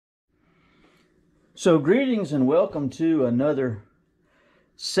So greetings and welcome to another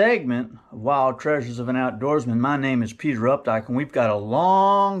segment of Wild Treasures of an Outdoorsman. My name is Peter Updike, and we've got a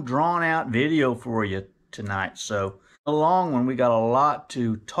long drawn out video for you tonight. So a long one, we got a lot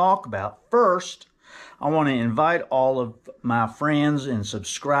to talk about. First, I want to invite all of my friends and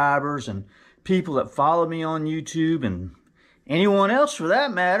subscribers and people that follow me on YouTube and anyone else for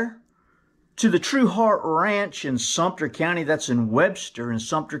that matter to the True Heart Ranch in Sumter County. That's in Webster in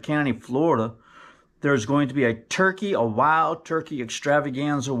Sumter County, Florida. There's going to be a wild turkey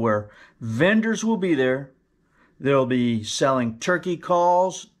extravaganza where vendors will be there. They'll be selling turkey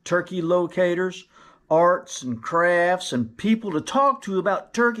calls, turkey locators, arts and crafts, and people to talk to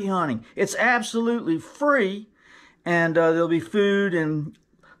about turkey hunting. It's absolutely free, and there'll be food and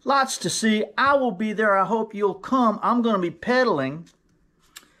lots to see. I will be there. I hope you'll come. I'm going to be peddling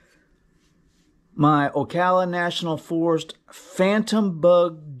my Ocala National Forest Phantom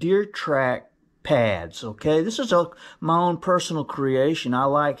Bug Deer Track pads. Okay, this is my own personal creation. I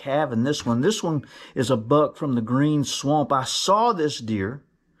like having this one. This one is a buck from the Green Swamp. I saw this deer,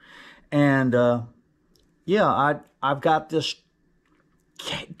 and yeah, I've got this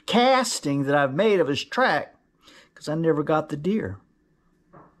casting that I've made of his track because I never got the deer,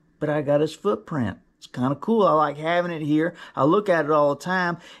 but I got his footprint. It's kind of cool. I like having it here. I look at it all the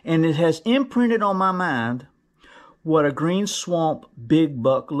time, and it has imprinted on my mind what a Green Swamp big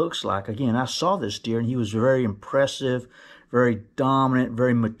buck looks like. Again, I saw this deer, and he was very impressive, very dominant,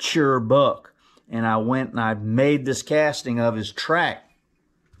 very mature buck. And I went and I made this casting of his track.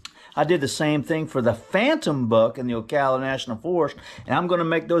 I did the same thing for the Phantom buck in the Ocala National Forest, and I'm going to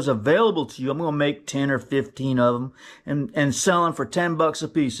make those available to you. I'm going to make 10 or 15 of them and sell them for 10 bucks a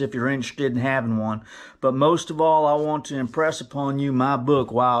piece if you're interested in having one. But most of all, I want to impress upon you my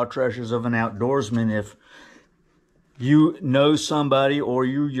book, Wild Treasures of an Outdoorsman. If you know somebody or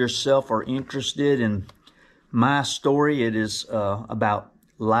you yourself are interested in my story, it is about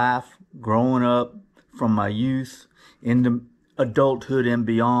life growing up from my youth into adulthood and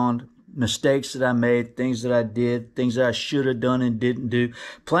beyond, mistakes that I made, things that I did, things that I should have done and didn't do.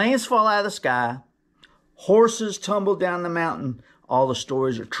 Planes fall out of the sky, horses tumble down the mountain. All the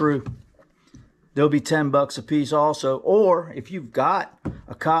stories are true. There'll be 10 bucks a piece also. Or if you've got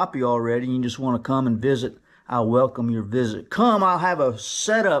a copy already and you just want to come and visit, I welcome your visit. Come, I'll have a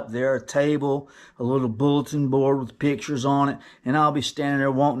setup there, a table, a little bulletin board with pictures on it, and I'll be standing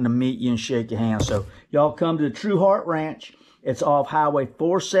there wanting to meet you and shake your hand. So y'all come to the True Heart Ranch. It's off Highway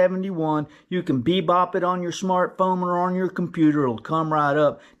 471. You can bebop it on your smartphone or on your computer. It'll come right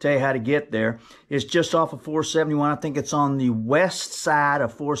up, tell you how to get there. It's just off of 471. I think it's on the west side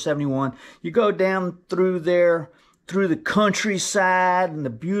of 471. You go down through there, through the countryside and the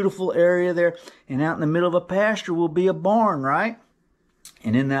beautiful area there, and out in the middle of a pasture will be a barn, right?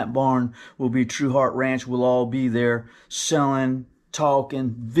 And in that barn will be True Heart Ranch. We'll all be there selling,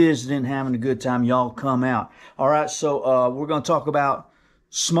 talking, visiting, having a good time. Y'all come out. All right, so we're going to talk about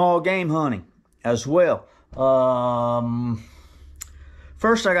small game hunting as well.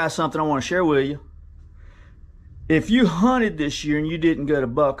 First, I got something I want to share with you. If you hunted this year and you didn't get a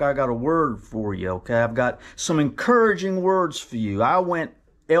buck, I got a word for you, okay? I've got some encouraging words for you. I went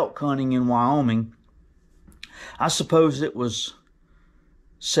elk hunting in Wyoming. I suppose it was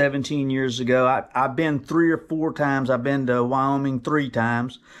 17 years ago. I've been 3 or 4 times. I've been to Wyoming 3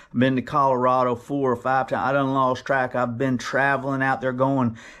 times. I've been to Colorado 4 or 5 times. I done lost track. I've been traveling out there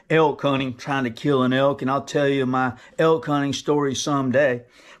going elk hunting, trying to kill an elk, and I'll tell you my elk hunting story someday.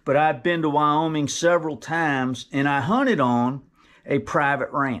 But I've been to Wyoming several times, and I hunted on a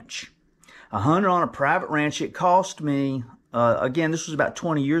private ranch. I hunted on a private ranch. It cost me, again, this was about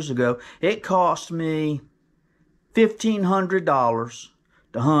 20 years ago, it cost me $1,500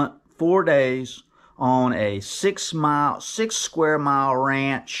 to hunt 4 days on a 6 square mile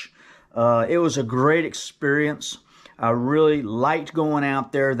ranch. It was a great experience. I really liked going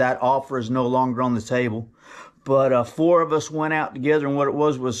out there. That offer is no longer on the table. But 4 of us went out together, and what it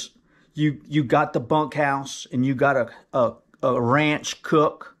was you got the bunkhouse, and you got a ranch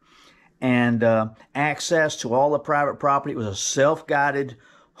cook, and access to all the private property. It was a self-guided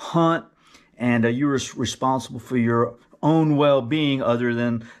hunt, and you were responsible for your own well-being other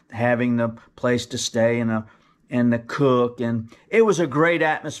than having the place to stay and the cook. And it was a great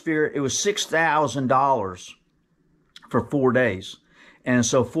atmosphere. It was $6,000 for 4 days. And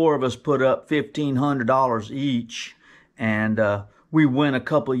so 4 of us put up $1,500 each, and we went a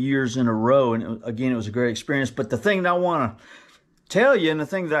couple of years in a row. And again, it was a great experience. But the thing that I want to tell you, and the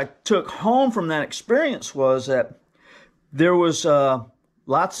thing that I took home from that experience, was that there was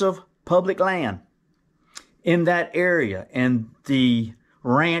lots of public land in that area, and the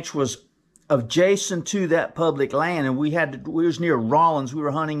ranch was adjacent to that public land, and we was near Rollins. We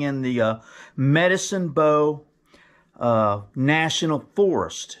were hunting in the Medicine Bow National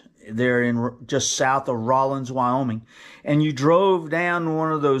Forest there in just south of Rollins, Wyoming. And you drove down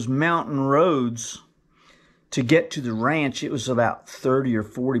one of those mountain roads to get to the ranch. It was about 30 or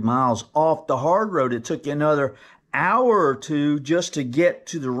 40 miles off the hard road. It took you another hour or two just to get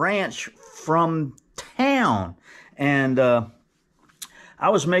to the ranch from town. And I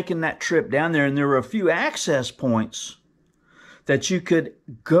was making that trip down there, and there were a few access points that you could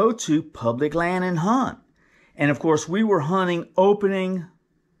go to public land and hunt. And of course, we were hunting opening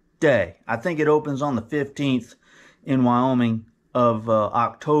day. I think it opens on the 15th in Wyoming of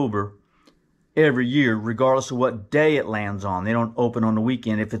October every year, regardless of what day it lands on. They don't open on the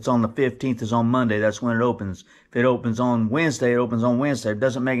weekend. If it's on the 15th, it's on Monday. That's when it opens. If it opens on Wednesday, it opens on Wednesday. It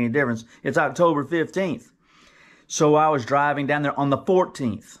doesn't make any difference. It's October 15th. So I was driving down there on the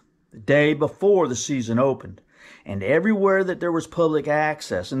 14th, the day before the season opened. And everywhere that there was public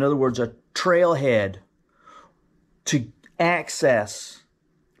access, in other words, a trailhead to access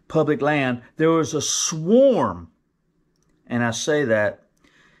public land, there was a swarm, and I say that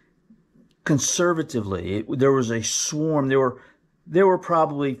conservatively. There was a swarm. There were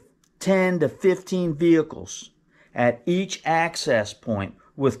probably 10 to 15 vehicles at each access point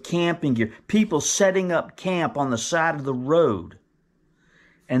with camping gear. People setting up camp on the side of the road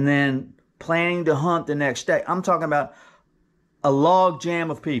and then planning to hunt the next day. I'm talking about a log jam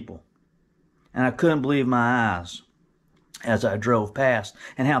of people. And I couldn't believe my eyes as I drove past,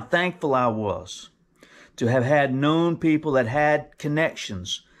 and how thankful I was to have had known people that had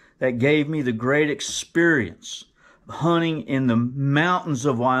connections that gave me the great experience of hunting in the mountains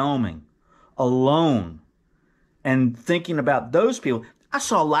of Wyoming alone. And thinking about those people, I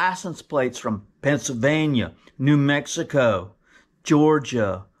saw license plates from Pennsylvania, New Mexico,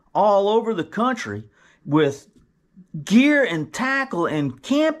 Georgia, all over the country with gear and tackle and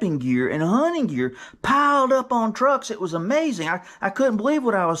camping gear and hunting gear piled up on trucks. It was amazing. I couldn't believe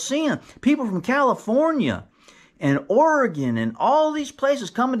what I was seeing. People from California and Oregon and all these places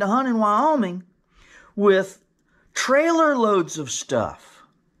coming to hunt in Wyoming with trailer loads of stuff.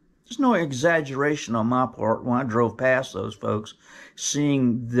 There's no exaggeration on my part when I drove past those folks,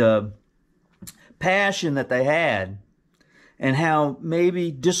 seeing the passion that they had and how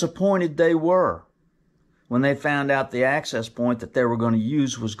maybe disappointed they were when they found out the access point that they were going to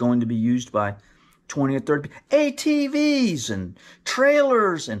use was going to be used by 20 or 30 ATVs and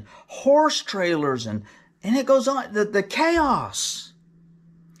trailers and horse trailers, and it goes on, the chaos.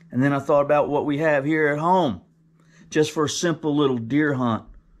 And then I thought about what we have here at home, just for a simple little deer hunt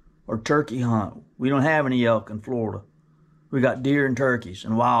or turkey hunt. We don't have any elk in Florida. We got deer and turkeys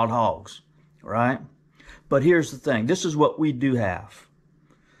and wild hogs, right? But here's the thing. This is what we do have.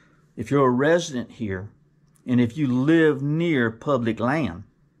 If you're a resident here, and if you live near public land,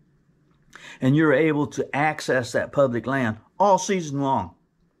 and you're able to access that public land all season long,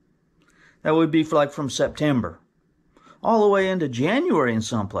 that would be from September all the way into January in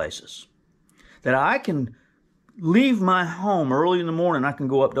some places, that I can leave my home early in the morning, I can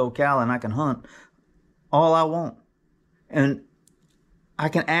go up to Ocala and I can hunt all I want. And I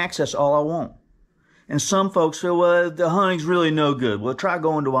can access all I want. And some folks feel, well, the hunting's really no good. Well, try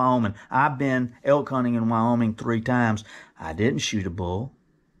going to Wyoming. I've been elk hunting in Wyoming 3 times. I didn't shoot a bull.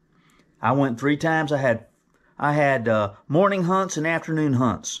 I went 3 times. I had morning hunts and afternoon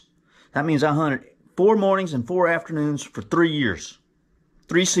hunts. That means I hunted 4 mornings and 4 afternoons for 3 years,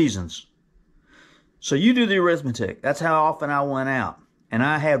 3 seasons. So you do the arithmetic. That's how often I went out. And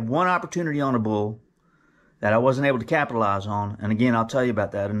I had 1 opportunity on a bull that I wasn't able to capitalize on. And again, I'll tell you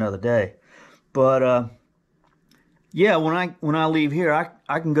about that another day. But yeah, when I leave here,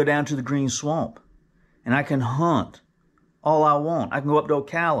 I can go down to the Green Swamp and I can hunt all I want. I can go up to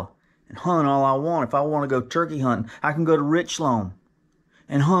Ocala and hunt all I want. If I want to go turkey hunting, I can go to Richland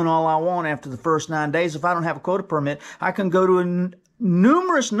and hunt all I want after the first 9 days. If I don't have a quota permit, I can go to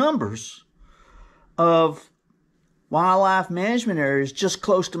numerous numbers of wildlife management areas just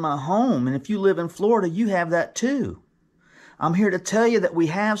close to my home. And if you live in Florida, you have that too. I'm here to tell you that we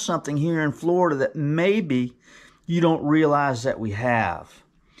have something here in Florida that maybe you don't realize that we have.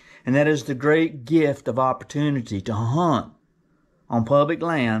 And that is the great gift of opportunity to hunt on public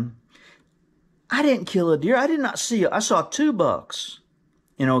land. I didn't kill a deer. I did not see it. I saw 2 bucks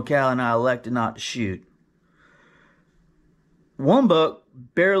in Ocala and I elected not to shoot. 1 buck,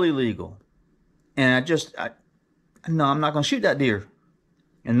 barely legal. And no, I'm not going to shoot that deer.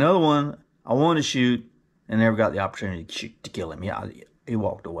 Another one, I wanted to shoot and never got the opportunity to kill him. Yeah, he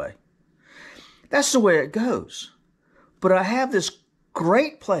walked away. That's the way it goes. But I have this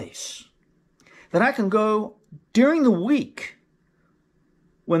great place that I can go during the week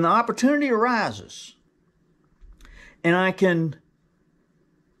when the opportunity arises, and I can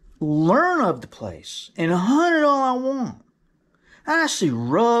learn of the place and hunt it all I want. I see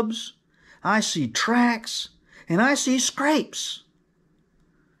rubs, I see tracks, and I see scrapes.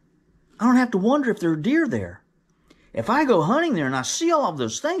 I don't have to wonder if there are deer there. If I go hunting there and I see all of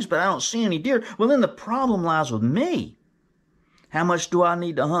those things, but I don't see any deer, well, then the problem lies with me. How much do I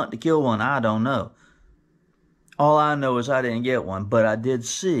need to hunt to kill one? I don't know. All I know is I didn't get one, but I did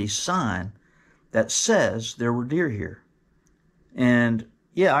see sign that says there were deer here. And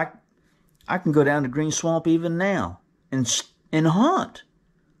yeah, I can go down to Green Swamp even now and hunt.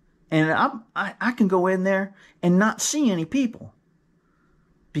 And I can go in there and not see any people.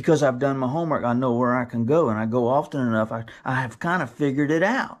 Because I've done my homework, I know where I can go, and I go often enough, I have kind of figured it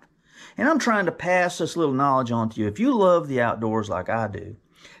out. And I'm trying to pass this little knowledge on to you. If you love the outdoors like I do,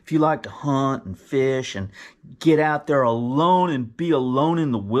 if you like to hunt and fish and get out there alone and be alone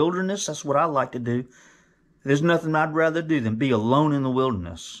in the wilderness, that's what I like to do. There's nothing I'd rather do than be alone in the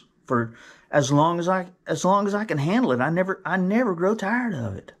wilderness for as long as I can handle it. I never grow tired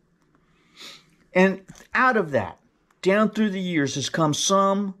of it. And out of that, down through the years has come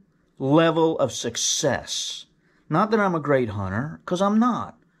some level of success. Not that I'm a great hunter, because I'm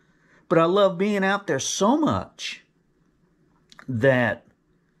not. But I love being out there so much that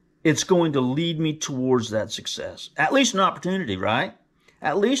it's going to lead me towards that success. At least an opportunity, right?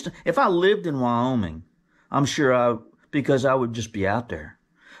 At least if I lived in Wyoming, I'm sure because I would just be out there.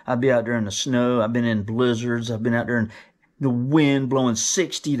 I'd be out there in the snow. I've been in blizzards. I've been out there in the wind blowing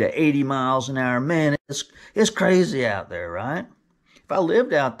 60 to 80 miles an hour. Man, it's crazy out there, right? If I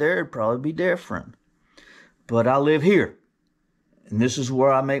lived out there, it'd probably be different. But I live here. And this is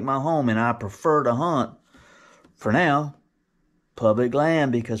where I make my home. And I prefer to hunt, for now, public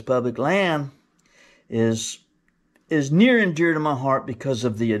land. Because public land is near and dear to my heart because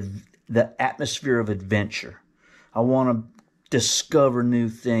of the atmosphere of adventure. I want to discover new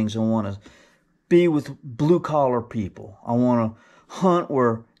things. I want to be with blue-collar people. I want to hunt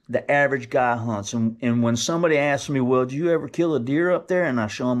where the average guy hunts. And when somebody asks me, well, do you ever kill a deer up there? And I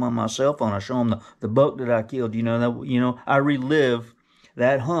show them on my cell phone. I show them the buck that I killed. I relive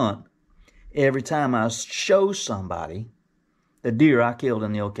that hunt every time I show somebody the deer I killed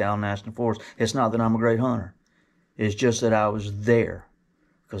in the Ocala National Forest. It's not that I'm a great hunter. It's just that I was there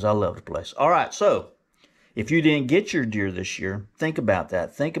because I love the place. All right, so if you didn't get your deer this year, think about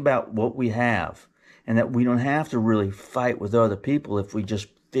that. Think about what we have, and that we don't have to really fight with other people if we just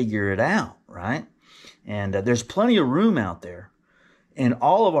figure it out, right? And there's plenty of room out there in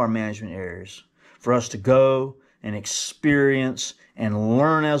all of our management areas for us to go and experience and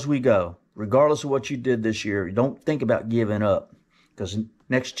learn as we go. Regardless of what you did this year, don't think about giving up, because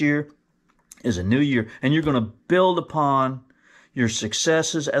next year is a new year, and you're going to build upon your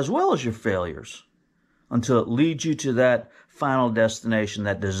successes as well as your failures until it leads you to that final destination,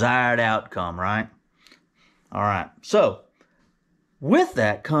 that desired outcome, right? All right. So with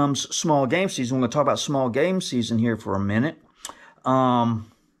that comes small game season. We're going to talk about small game season here for a minute. I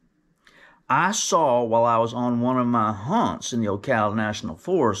saw while I was on one of my hunts in the Ocala National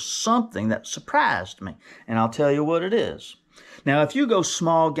Forest something that surprised me, and I'll tell you what it is. Now, if you go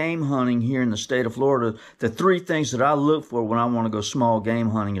small game hunting here in the state of Florida, the three things that I look for when I want to go small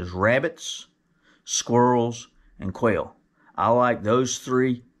game hunting is rabbits, squirrels, and quail. I like those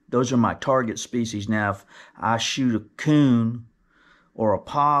three. Those are my target species. Now, if I shoot a coon or a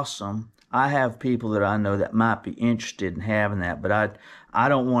possum, I have people that I know that might be interested in having that, but I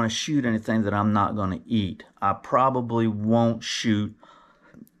don't want to shoot anything that I'm not going to eat. I probably won't shoot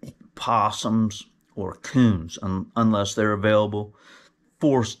possums or coons unless they're available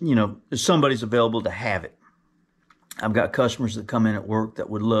for, if somebody's available to have it. I've got customers that come in at work that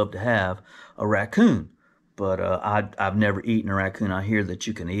would love to have a raccoon, but I've never eaten a raccoon. I hear that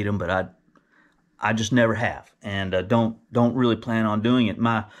you can eat them, but I just never have, and don't really plan on doing it.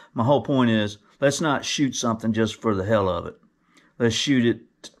 My whole point is, let's not shoot something just for the hell of it. Let's shoot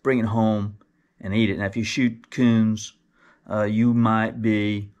it, bring it home, and eat it. Now, if you shoot coons, you might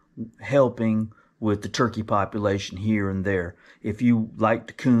be helping with the turkey population here and there. If you like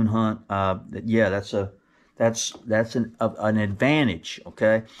to coon hunt, yeah, that's an advantage,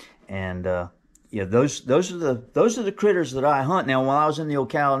 okay? And yeah, those are the critters that I hunt. Now, while I was in the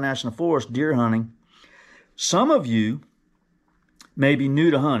Ocala National Forest deer hunting, some of you may be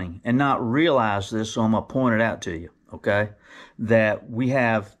new to hunting and not realize this, so I'm gonna point it out to you, okay? That we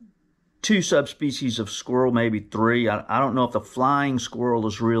have two subspecies of squirrel, maybe three. I don't know if the flying squirrel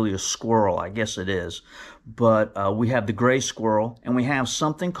is really a squirrel. I guess it is. But we have the gray squirrel, and we have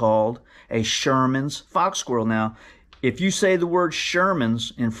something called a Sherman's fox squirrel. Now, if you say the word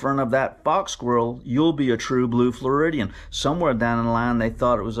Sherman's in front of that fox squirrel, you'll be a true blue Floridian. Somewhere down the line, they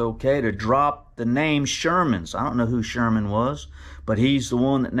thought it was okay to drop the name Sherman's. I don't know who Sherman was, but he's the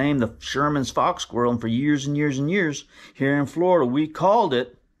one that named the Sherman's fox squirrel. And for years and years and years here in Florida, we called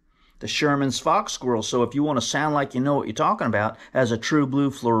it the Sherman's fox squirrel. So if you want to sound like you know what you're talking about as a true blue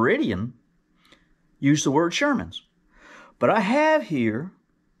Floridian, use the word Sherman's. But I have here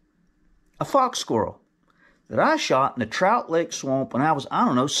a fox squirrel that I shot in the Trout Lake Swamp when I was, I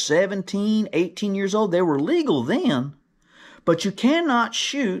don't know, 17, 18 years old. They were legal then, but you cannot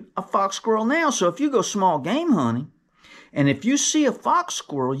shoot a fox squirrel now. So if you go small game hunting, and if you see a fox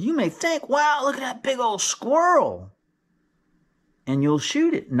squirrel, you may think, wow, look at that big old squirrel. And you'll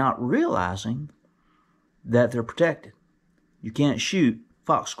shoot it, not realizing that they're protected. You can't shoot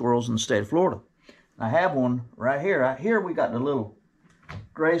fox squirrels in the state of Florida. I have one right here. Right here we got the little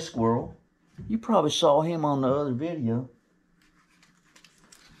gray squirrel. You probably saw him on the other video.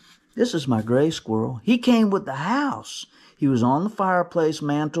 This is my gray squirrel. He came with the house. He was on the fireplace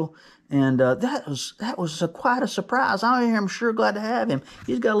mantle, and that was quite a surprise. I am sure glad to have him.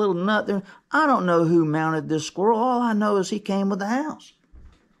 He's got a little nut there. I don't know who mounted this squirrel. All I know is he came with the house.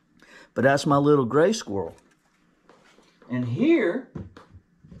 But that's my little gray squirrel. And here,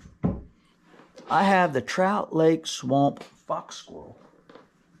 I have the Trout Lake Swamp fox squirrel.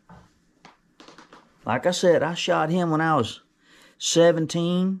 Like I said, I shot him when I was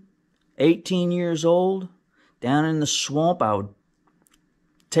 17, 18 years old. Down in the swamp, I would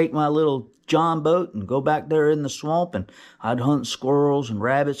take my little John boat and go back there in the swamp, and I'd hunt squirrels and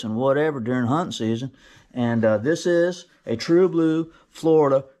rabbits and whatever during hunting season. And this is a true blue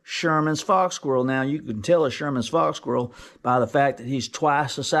Florida Sherman's fox squirrel. Now, you can tell a Sherman's fox squirrel by the fact that he's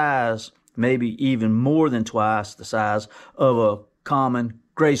twice the size, maybe even more than twice the size of a common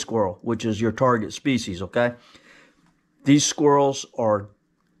gray squirrel, which is your target species, okay? These squirrels are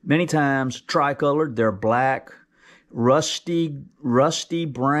many times tricolored. They're black, rusty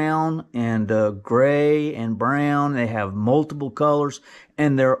brown, and gray and brown. They have multiple colors,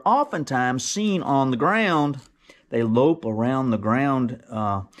 and they're oftentimes seen on the ground. They lope around the ground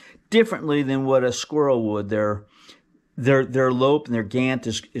differently than what a squirrel would. Their lope and their gant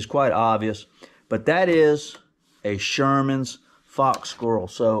is quite obvious, but that is a Sherman's fox squirrel.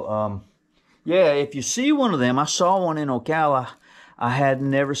 So yeah, if you see one of them, I saw one in Ocala. I had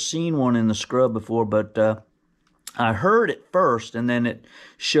never seen one in the scrub before, but I heard it first, and then it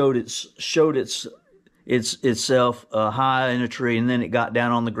showed itself high in a tree, and then it got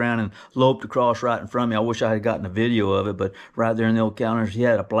down on the ground and loped across right in front of me. I wish I had gotten a video of it, but right there in the old counters, he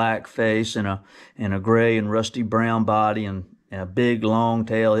had a black face and a gray and rusty brown body and a big long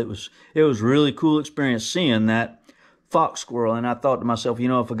tail. It was really cool experience seeing that fox squirrel. And I thought to myself, you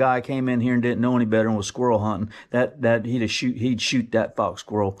know, if a guy came in here and didn't know any better and was squirrel hunting, that he'd shoot that fox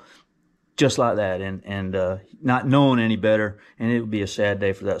squirrel just like that, and not knowing any better, and it would be a sad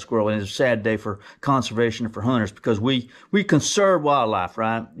day for that squirrel, and it's a sad day for conservation and for hunters, because we conserve wildlife,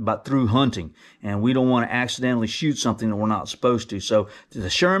 right, through hunting, and we don't want to accidentally shoot something that we're not supposed to. So the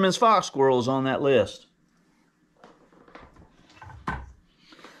Sherman's fox squirrel is on that list.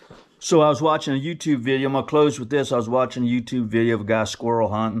 So I was watching a YouTube video. I'm going to close with this. I was watching a YouTube video of a guy squirrel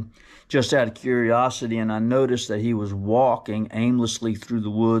hunting just out of curiosity, and I noticed that he was walking aimlessly through the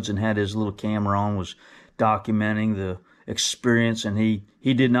woods and had his little camera on, was documenting the experience, and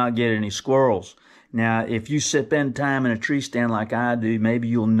he did not get any squirrels. Now, if you spend time in a tree stand like I do, maybe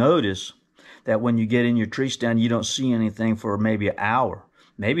you'll notice that when you get in your tree stand, you don't see anything for maybe an hour.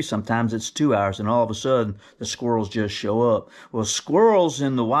 Maybe sometimes it's 2 hours, and all of a sudden the squirrels just show up. Well, squirrels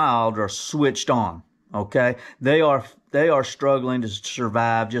in the wild are switched on, okay? They are struggling to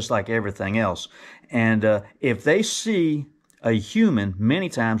survive just like everything else. And if they see a human, many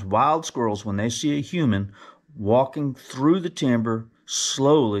times wild squirrels, when they see a human walking through the timber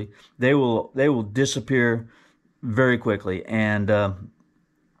slowly, they will disappear very quickly, and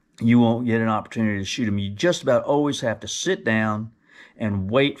you won't get an opportunity to shoot them. You just about always have to sit down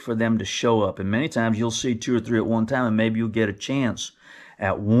and wait for them to show up. And many times you'll see 2 or 3 at one time, and maybe you'll get a chance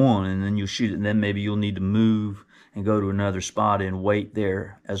at one, and then you'll shoot it, and then maybe you'll need to move and go to another spot and wait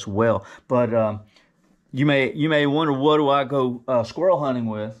there as well. But you may wonder, what do I go squirrel hunting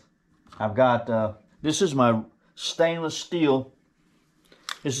with? I've got this is my stainless steel.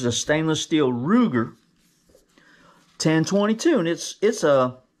 This is a stainless steel Ruger 1022, and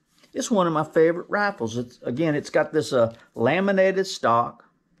it's one of my favorite rifles. It's got this laminated stock.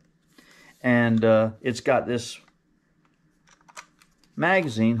 And it's got this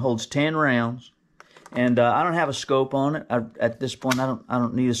magazine, holds 10 rounds. And I don't have a scope on it. At this point, I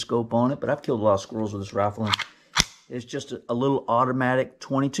don't need a scope on it, but I've killed a lot of squirrels with this rifle. And it's just a little automatic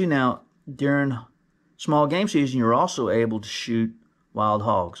 22. Now, during small game season, you're also able to shoot wild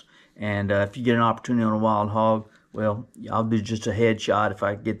hogs. And if you get an opportunity on a wild hog, well, I'll do just a headshot if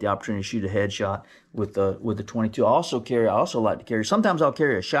I get the opportunity to shoot a headshot with the 22. I also like to carry. Sometimes I'll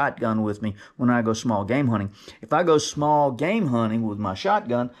carry a shotgun with me when I go small game hunting. If I go small game hunting with my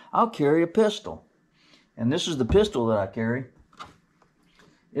shotgun, I'll carry a pistol. And this is the pistol that I carry.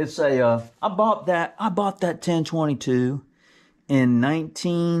 It's a I bought that 1022 in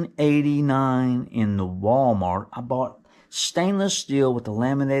 1989 in the Walmart. I bought stainless steel with the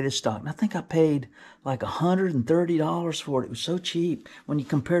laminated stock. And I think I paid like $130 for it. It was so cheap when you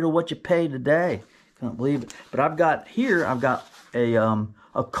compare to what you pay today. Can't believe it. But I've got a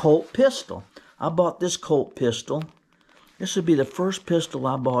Colt pistol. I bought this Colt pistol. This would be the first pistol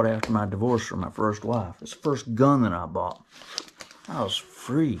I bought after my divorce from my first wife. It's the first gun that I bought. I was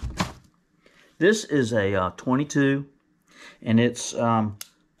free. This is a 22, and it's a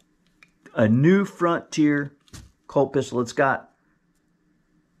New Frontier Colt pistol. It's got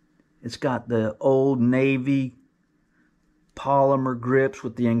the old Navy polymer grips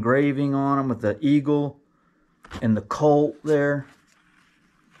with the engraving on them, with the eagle and the Colt there.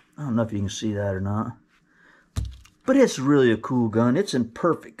 I don't know if you can see that or not. But it's really a cool gun. It's in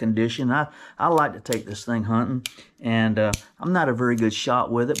perfect condition. I like to take this thing hunting. And I'm not a very good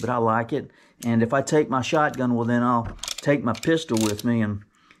shot with it, but I like it. And if I take my shotgun, well, then I'll take my pistol with me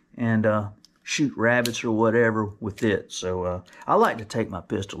and shoot rabbits or whatever with it. So I like to take my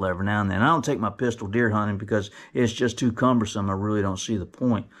pistol every now and then. I don't take my pistol deer hunting because it's just too cumbersome. I really don't see the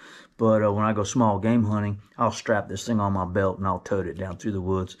point. But when I go small game hunting, I'll strap this thing on my belt and I'll tote it down through the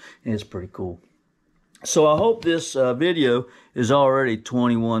woods. And it's pretty cool. So I hope this video is already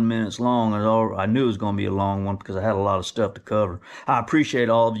 21 minutes long. I knew it was going to be a long one because I had a lot of stuff to cover. I appreciate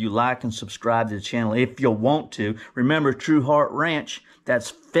all of you. Like and subscribe to the channel if you want to. Remember, True Heart Ranch, that's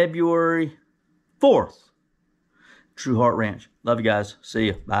February 4th. True Heart Ranch. Love you guys. See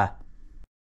you. Bye.